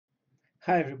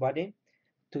Hi everybody.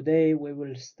 Today we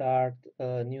will start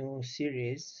a new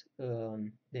series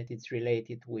that is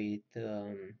related with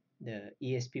the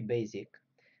ESP basic.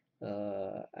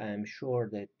 I'm sure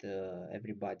that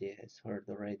everybody has heard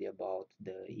already about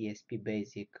the ESP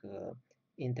basic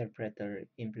interpreter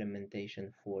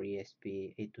implementation for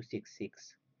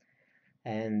ESP8266.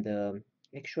 And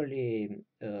actually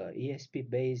ESP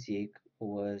basic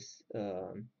was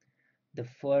the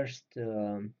first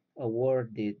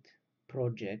awarded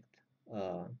project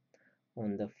uh,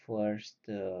 on the first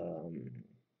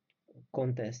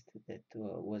contest that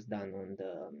was done on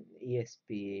the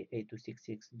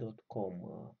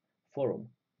ESP8266.com forum.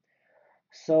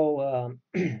 So uh,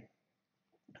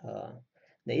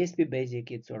 the ESP Basic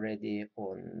it's already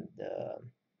on the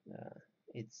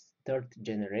its third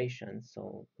generation.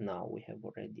 So now we have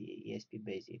already ESP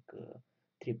Basic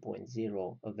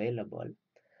 3.0 available.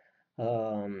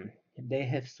 They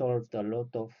have solved a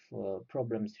lot of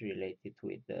problems related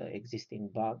with existing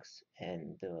bugs,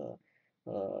 and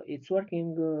it's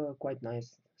working quite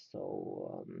nice.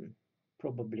 So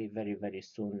probably very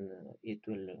soon it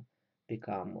will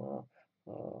become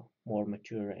more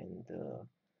mature and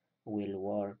will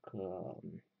work uh,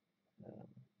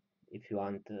 if you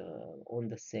want on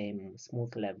the same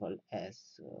smooth level as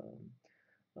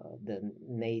the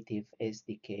native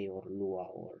SDK or Lua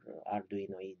or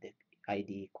Arduino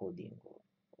IDE coding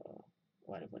or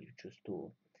whatever you choose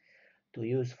to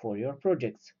use for your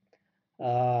projects.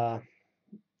 Uh,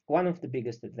 One of the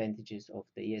biggest advantages of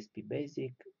the ESP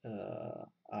Basic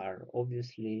are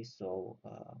obviously, so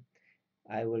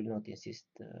I will not insist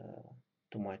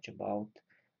too much about.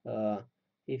 Uh,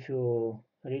 if you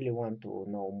really want to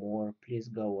know more, please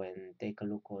go and take a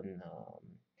look on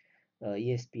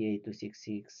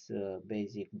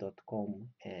ESP8266basic.com,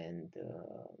 and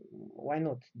why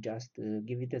not just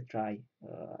give it a try.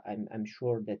 I'm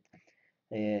sure that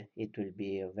it will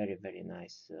be a very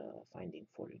nice finding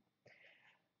for you.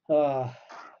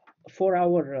 For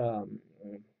our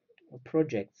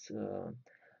projects,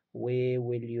 we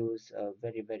will use a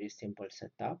very simple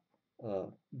setup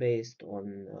based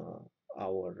on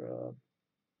our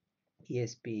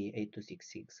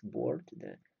ESP8266 board,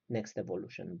 the next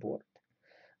evolution board.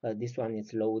 This one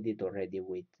is loaded already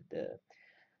with the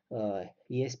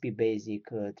ESP Basic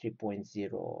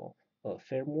 3.0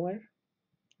 firmware.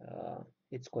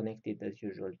 It's connected as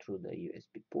usual through the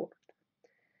USB port.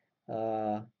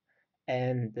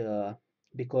 And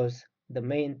because the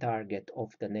main target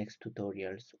of the next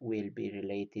tutorials will be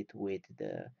related with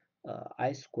the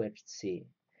I2C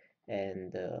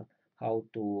and how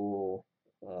to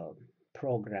uh,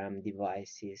 program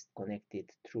devices connected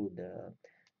through the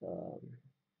um,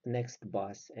 next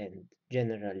bus and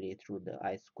generally through the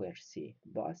I2C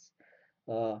bus.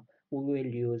 Uh, we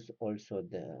will use also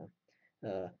the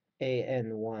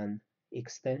Ep.1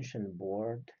 extension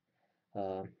board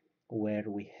uh, where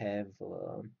we have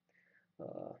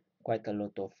quite a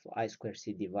lot of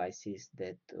I2C devices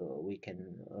that we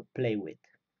can play with.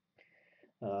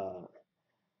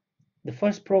 The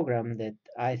first program that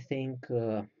I think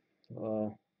will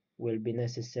be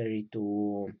necessary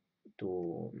to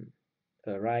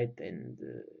write and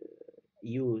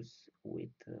use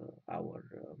with our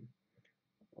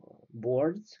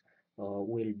boards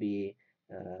will be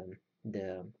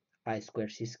the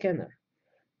I2C scanner,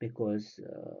 because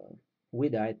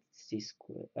with I2C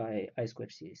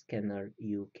scanner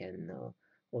you can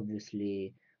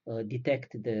obviously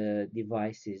detect the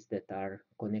devices that are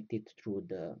connected through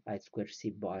the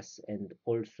I2C bus, and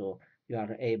also you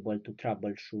are able to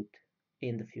troubleshoot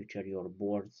in the future your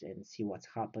boards and see what's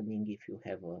happening if you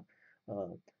have a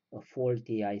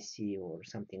faulty IC or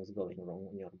something's going wrong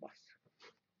on your bus.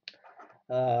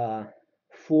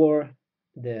 For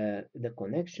the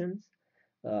connections,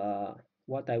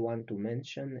 what I want to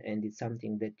mention, and it's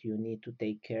something that you need to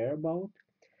take care about,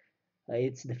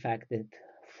 it's the fact that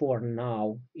for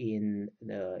now in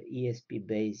the ESP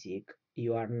Basic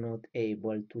you are not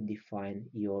able to define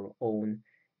your own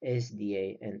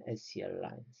SDA and SCL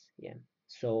lines. Yeah,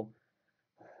 so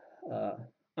uh,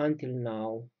 until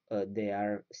now they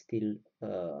are still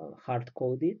hard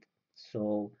coded,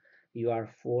 so you are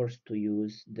forced to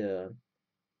use the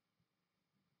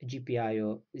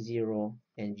GPIO 0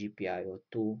 and GPIO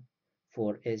 2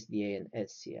 for SDA and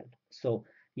SCL. So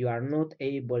you are not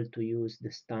able to use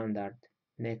the standard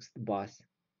next bus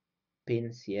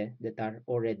pins that are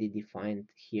already defined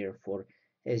here for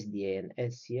SDA and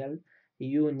SCL.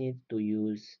 You need to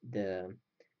use the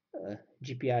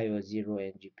GPIO 0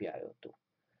 and GPIO 2.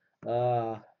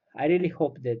 I really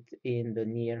hope that in the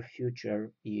near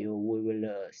future we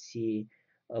will see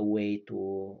a way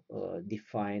to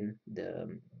define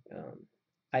the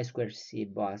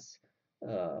I2C bus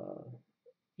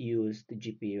used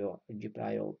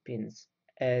GPIO pins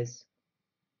as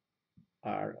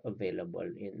are available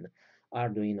in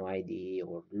Arduino IDE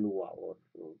or Lua or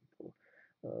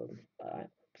uh,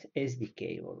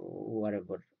 SDK or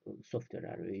whatever software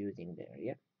are you using there.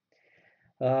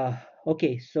 Yeah.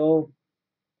 Okay, so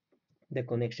the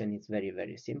connection is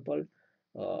very simple.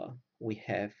 We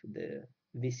have the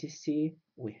VCC,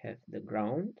 we have the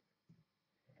ground,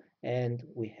 and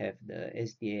we have the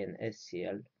SDA and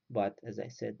SCL, but as I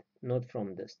said, not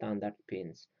from the standard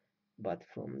pins, but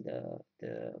from the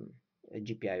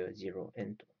GPIO 0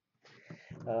 and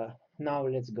 2. Now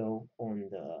let's go on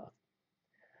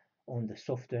the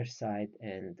software side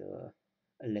and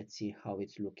let's see how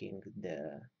it's looking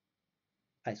the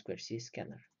I2C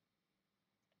scanner.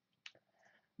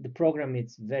 The program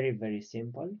is very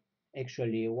simple.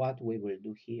 Actually, what we will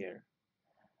do here,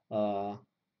 uh,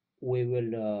 we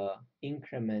will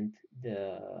increment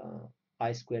the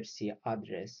I2C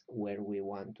address where we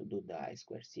want to do the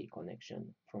I2C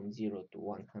connection from 0 to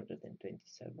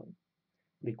 127,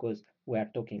 because we are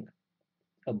talking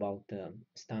about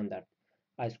standard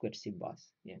I2C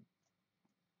bus. Yeah.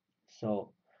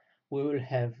 So we will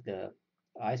have the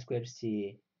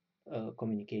I2C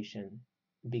communication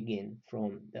begin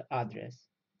from the address,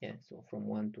 yeah, so from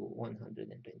 1 to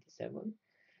 127,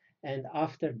 and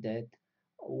after that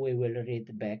we will read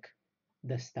back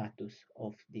the status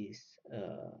of this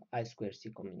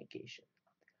I2C communication.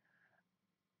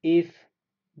 If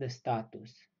the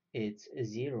status is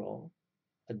 0,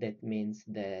 that means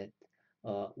that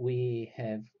we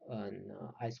have an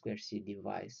I2C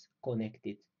device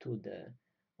connected to the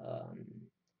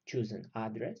chosen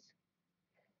address,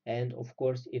 and of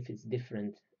course if it's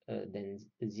different than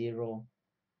 0,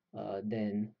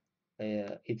 then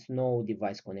it's no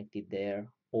device connected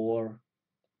there, or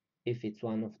if it's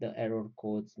one of the error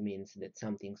codes, means that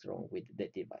something's wrong with the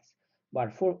device.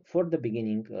 But for the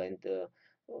beginning and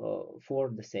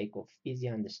for the sake of easy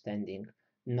understanding,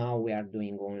 now we are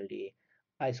doing only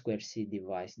I2C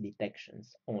device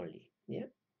detections only. Yeah.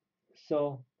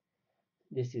 So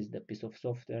this is the piece of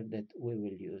software that we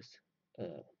will use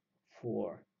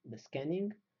for the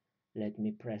scanning. Let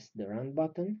me press the run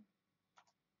button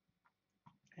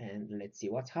and let's see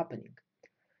what's happening.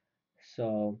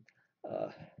 So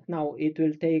now it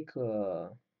will take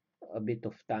a bit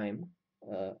of time.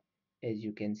 As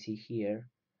you can see here,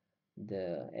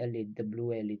 the LED, the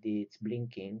blue LED, it's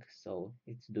blinking, so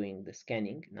it's doing the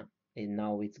scanning now, and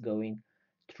now it's going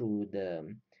through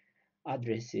the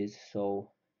addresses.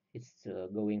 So it's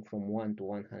going from 1 to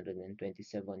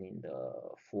 127 in the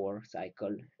 4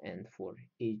 cycle, and for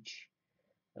each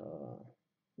uh,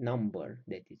 number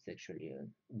that is actually a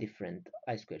different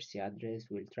I2C address,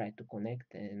 we'll try to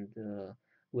connect and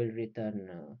we'll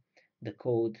return the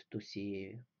code to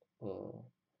see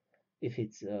if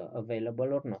it's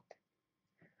available or not.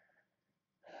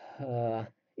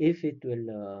 If it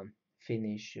will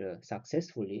finish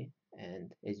successfully,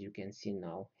 and as you can see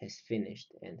now has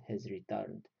finished and has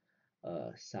returned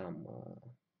some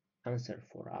answer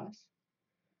for us,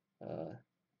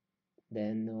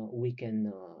 then we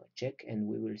can check and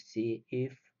we will see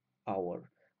if our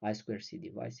I2C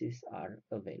devices are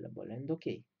available and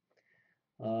okay.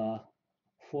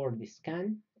 For the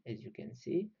scan, as you can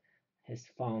see, has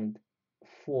found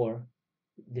 4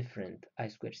 different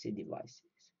I2C devices.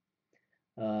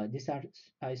 These are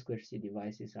I2C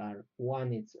devices are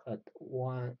one it's at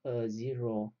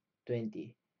 0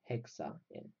 20 hexa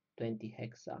and 20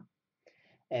 hexa,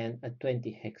 and a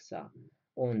 20 hexa.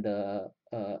 On the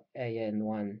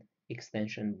AN1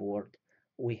 extension board,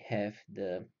 we have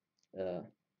the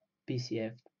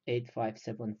PCF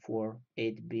 8574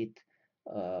 8-bit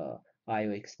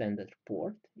IO extended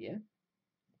port. Yeah.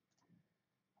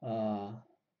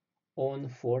 On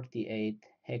 48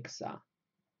 hexa,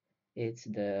 it's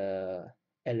the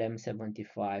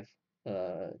LM75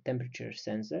 temperature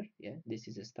sensor. Yeah, this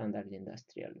is a standard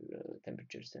industrial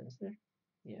temperature sensor.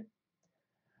 Yeah.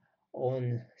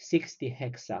 On 60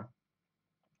 hexa,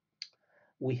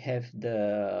 we have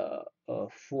the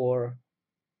 4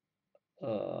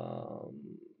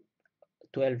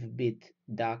 12-bit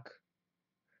DAC,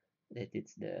 that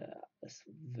it's the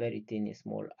very tiny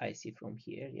small IC from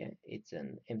here. Yeah, it's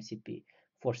an MCP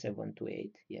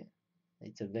 4728. Yeah,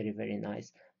 it's a very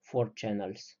nice 4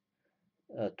 channels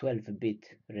 12-bit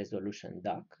resolution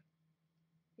DAC.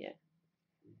 Yeah,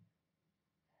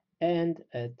 and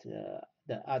at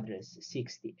the address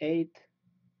 68,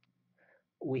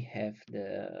 we have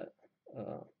the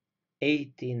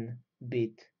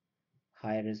 18-bit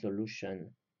high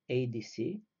resolution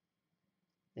ADC,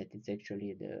 that is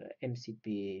actually the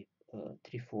MCP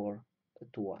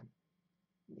 3421.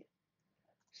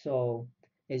 So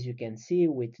as you can see,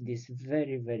 with this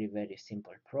very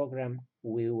simple program,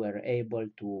 we were able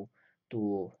to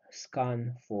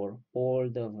scan for all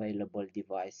the available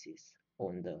devices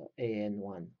on the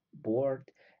AN1 board,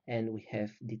 and we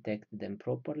have detected them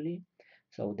properly.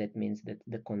 So that means that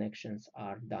the connections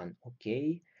are done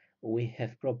okay. We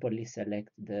have properly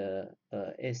selected the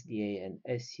SDA and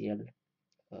SCL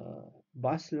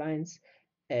bus lines,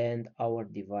 and our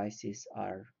devices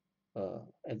are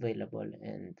available,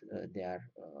 and they are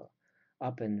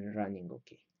up and running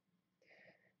okay.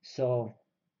 So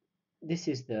this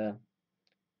is the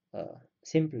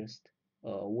simplest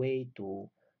way to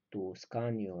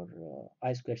scan your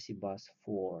I2C bus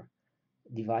for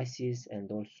devices,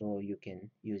 and also you can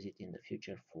use it in the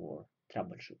future for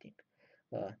troubleshooting.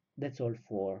 That's all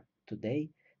for today.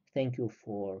 Thank you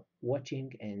for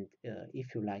watching, and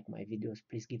if you like my videos,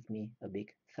 please give me a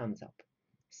big thumbs up.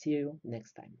 See you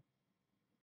next time.